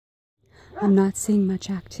I'm not seeing much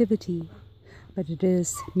activity, but it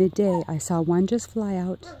is midday. I saw one just fly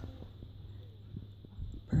out.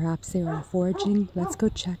 Perhaps they are foraging. Let's go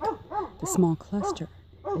check the small cluster.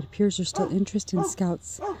 It appears there's still interest in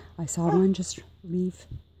scouts. I saw one just leave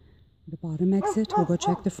the bottom exit. We'll go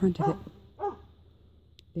check the front of it.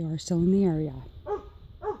 They are still in the area.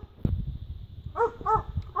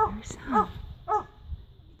 There's some.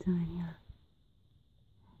 Still in here.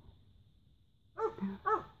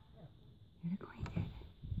 No. Get acquainted.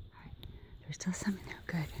 Alright. There's still some in there.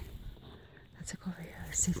 Good. Let's look over here.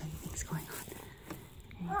 See if anything's going on.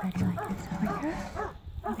 Anybody like this over here?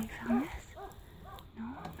 Oh, they found this? No?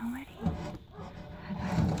 Nobody? I'd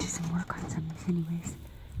have to do some work on some of these anyways.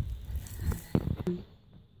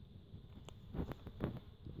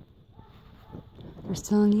 They're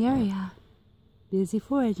still in the area. Busy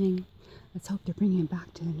foraging. Let's hope they're bringing it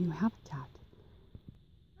back to the new habitat.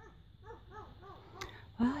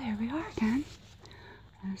 Well, here we are again.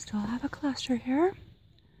 I still have a cluster here.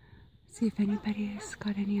 See if anybody's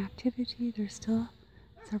got any activity. There's still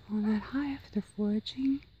several in that hive. They're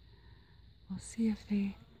foraging. We'll see if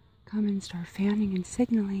they come and start fanning and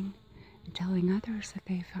signaling and telling others that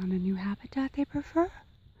they found a new habitat they prefer.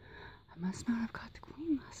 I must not have caught the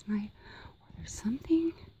queen last night, or there's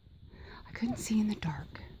something I couldn't see in the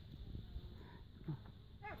dark.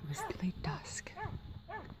 It was late dusk.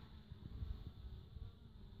 It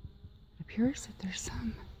appears that there's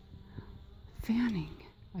some fanning.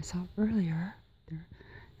 I saw earlier.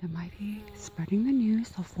 They might be spreading the news.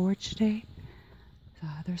 They'll forage today. The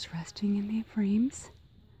others resting in the frames.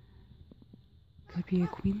 Could be a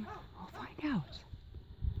queen. We'll find out.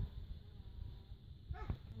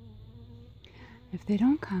 If they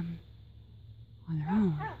don't come on their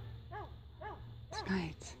own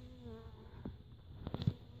tonight,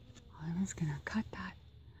 I was gonna cut that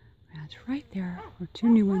branch right there, where two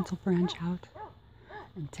new ones will branch out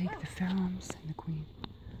and take the pheromones and the queen.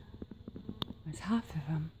 There's half of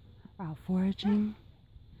them are out foraging,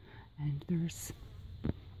 and there's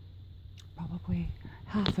probably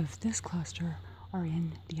half of this cluster are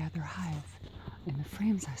in the other hive, in the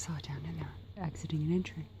frames I saw down in there, exiting and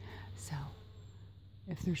entering. So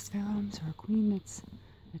if there's pheromones or a queen that's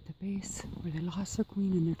at the base where they lost their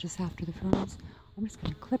queen and they're just after the pheromones, I'm just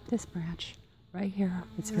going to clip this branch right here.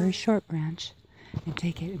 It's a very short branch, and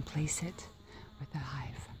take it and place it with the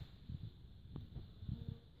hive.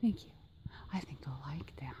 Thank you. I think they'll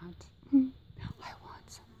like that. I want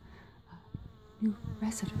some new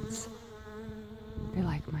residents. They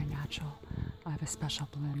like my natural. I have a special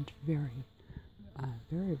blend, very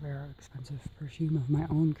rare, expensive perfume of my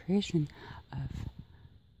own creation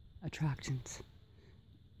of attractants,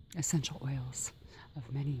 essential oils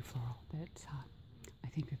of many floral that I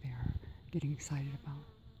think that they are getting excited about.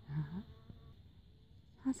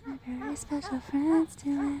 How's my very special friends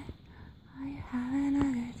doing? Are you having